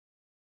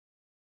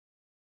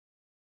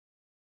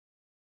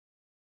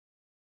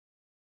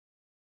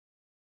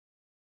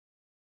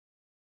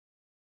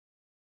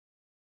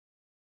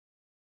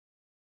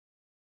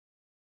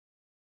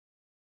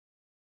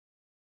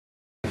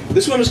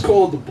This one is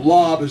called The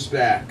Blob is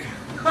Back.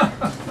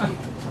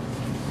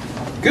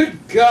 Good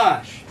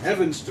gosh,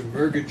 heavens to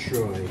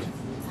Murgatroyd.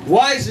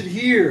 Why is it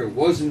here?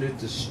 Wasn't it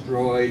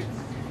destroyed?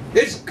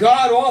 It's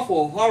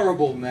god-awful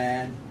horrible,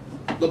 man.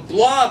 The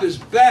Blob is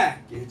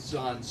back. It's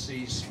on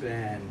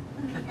C-SPAN.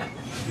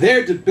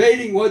 They're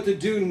debating what to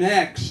do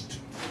next.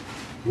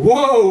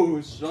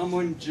 Whoa,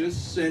 someone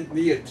just sent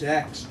me a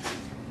text.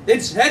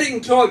 It's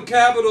heading toward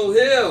Capitol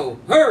Hill.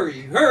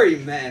 Hurry, hurry,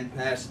 man,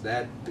 pass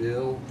that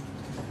bill.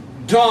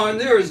 Darn,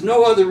 there is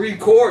no other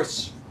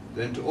recourse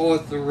than to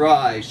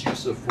authorize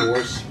use of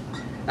force.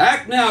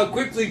 Act now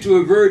quickly to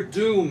avert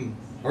doom,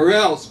 or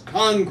else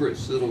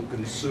Congress it'll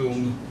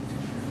consume.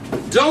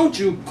 Don't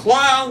you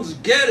clowns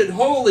get it,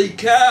 holy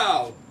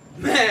cow!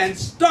 Man,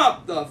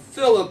 stop the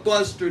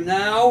filibuster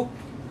now!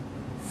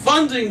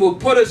 Funding will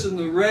put us in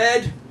the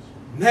red.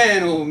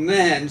 Man, oh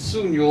man,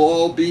 soon you'll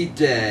all be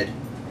dead.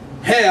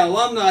 Hell,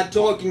 I'm not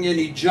talking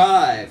any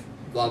jive.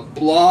 The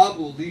Blob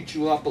will eat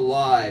you up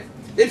alive.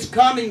 It's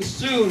coming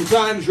soon,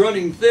 time's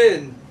running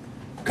thin.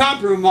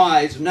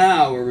 Compromise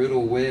now or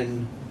it'll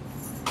win.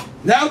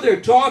 Now they're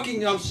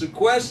talking of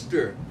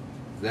sequester.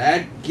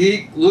 That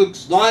geek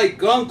looks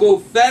like Uncle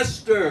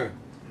Fester.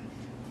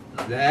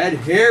 That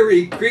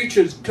hairy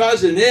creature's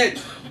Cousin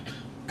It.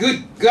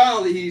 Good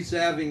golly, he's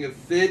having a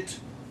fit.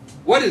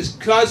 What is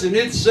Cousin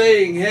It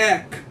saying,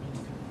 heck?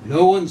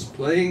 No one's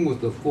playing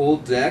with the full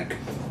deck?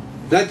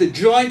 That the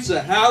joint's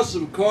a house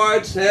of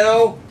cards,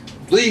 hell?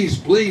 Please,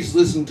 please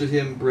listen to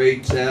him, pray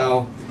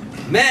tell.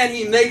 Man,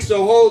 he makes a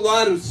whole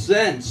lot of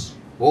sense.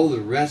 All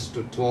the rest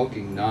are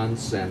talking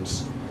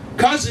nonsense.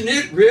 Cousin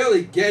It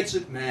really gets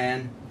it,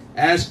 man.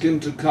 Ask him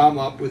to come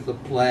up with a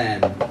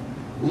plan.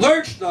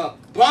 Lurch, the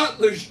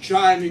butler's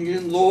chiming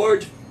in,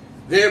 Lord.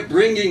 They're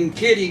bringing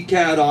Kitty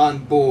Cat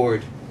on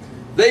board.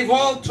 They've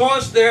all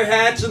tossed their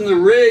hats in the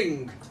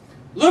ring.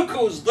 Look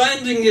who's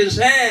lending his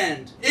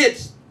hand.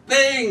 It's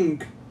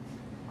Thing.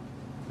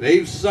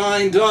 They've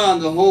signed on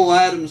the whole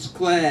Addams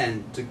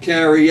clan to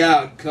carry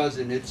out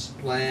Cousin It's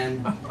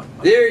plan.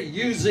 They're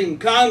using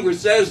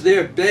Congress as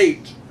their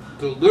bait.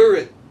 To lure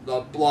it, the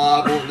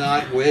Blob will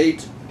not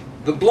wait.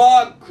 The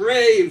Blob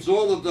craves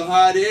all of the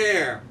hot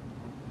air.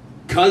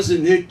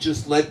 Cousin It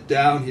just let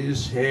down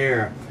his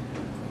hair.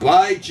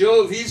 By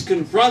Jove, he's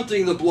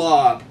confronting the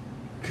Blob.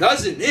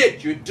 Cousin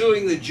It, you're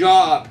doing the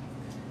job.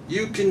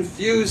 You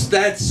confused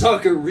that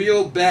sucker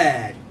real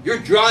bad. You're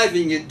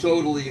driving it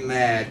totally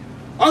mad.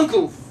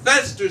 Uncle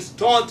Fester's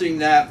taunting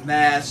that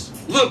mass.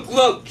 Look,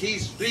 look,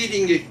 he's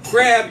feeding it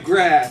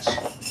crabgrass.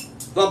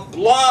 The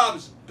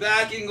Blob's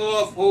backing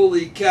off,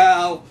 holy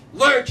cow.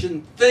 Lurch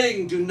and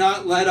Thing do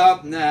not let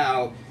up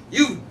now.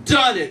 You've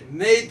done it,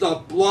 made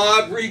the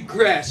Blob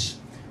regress.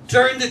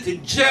 Turned it to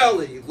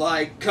jelly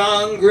like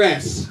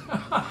Congress.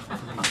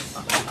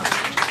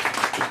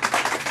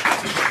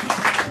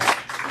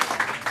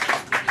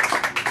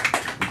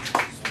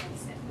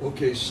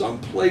 Okay, some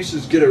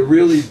places get a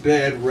really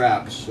bad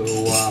rap, so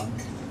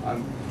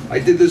I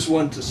did this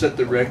one to set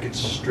the record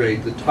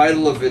straight. The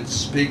title of it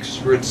speaks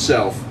for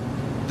itself.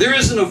 There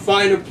isn't a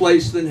finer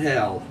place than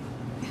hell.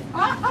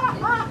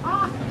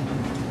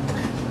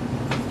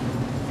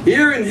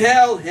 Here in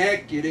hell,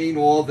 heck, it ain't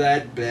all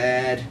that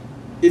bad.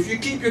 If you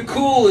keep your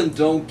cool and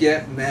don't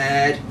get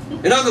mad.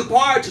 In other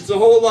parts, it's a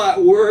whole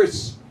lot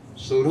worse.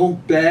 So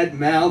don't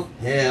badmouth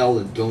hell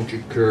and don't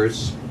you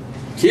curse.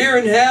 Here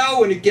in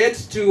hell, when it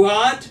gets too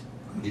hot,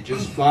 you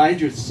just find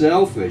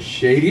yourself a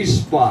shady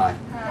spot.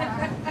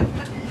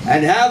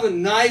 And have a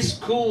nice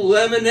cool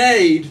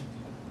lemonade.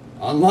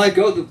 Unlike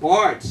other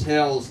parts,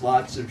 hell's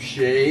lots of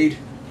shade.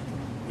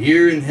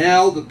 Here in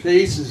hell, the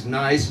pace is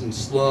nice and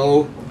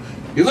slow.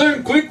 You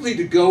learn quickly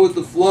to go with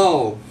the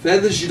flow.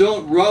 Feathers you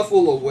don't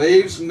ruffle or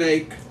waves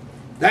make.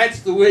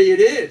 That's the way it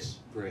is,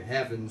 for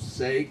heaven's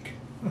sake.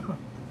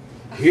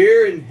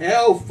 Here in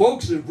hell,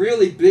 folks have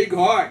really big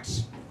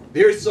hearts.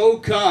 They're so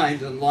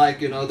kind,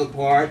 unlike in other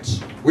parts,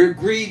 where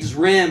greed's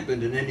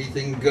rampant and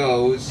anything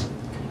goes.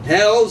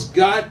 Hell's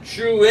got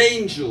true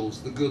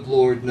angels, the good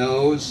Lord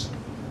knows.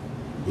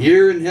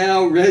 Here in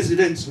hell,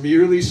 residents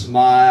merely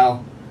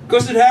smile,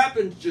 'cause it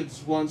happens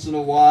just once in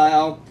a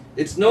while.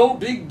 It's no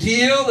big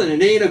deal and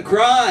it ain't a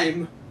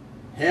crime.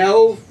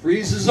 Hell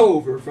freezes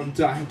over from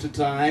time to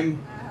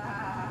time.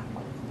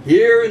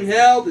 Here in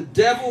hell, the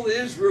devil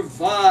is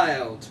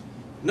reviled.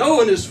 No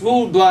one is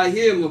fooled by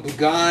him or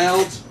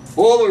beguiled.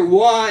 All are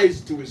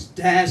wise to his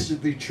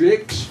dastardly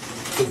tricks.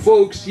 The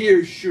folks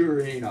here sure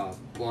ain't a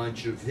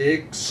bunch of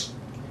hicks.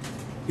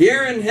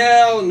 Here in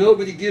hell,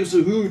 nobody gives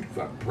a hoot.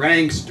 For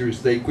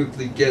pranksters, they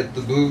quickly get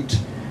the boot.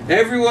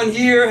 Everyone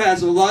here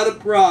has a lot of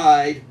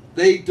pride.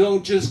 They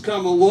don't just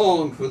come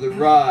along for the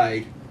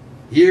ride.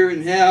 Here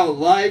in hell,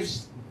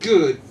 life's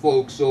good,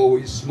 folks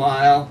always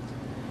smile.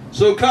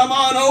 So come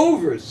on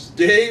over,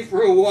 stay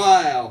for a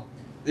while.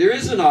 There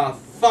isn't a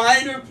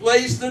finer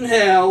place than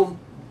hell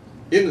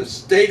in the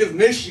state of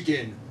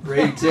Michigan,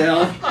 pray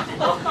tell.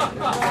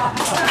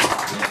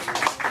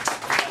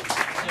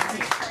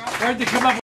 Where'd they come up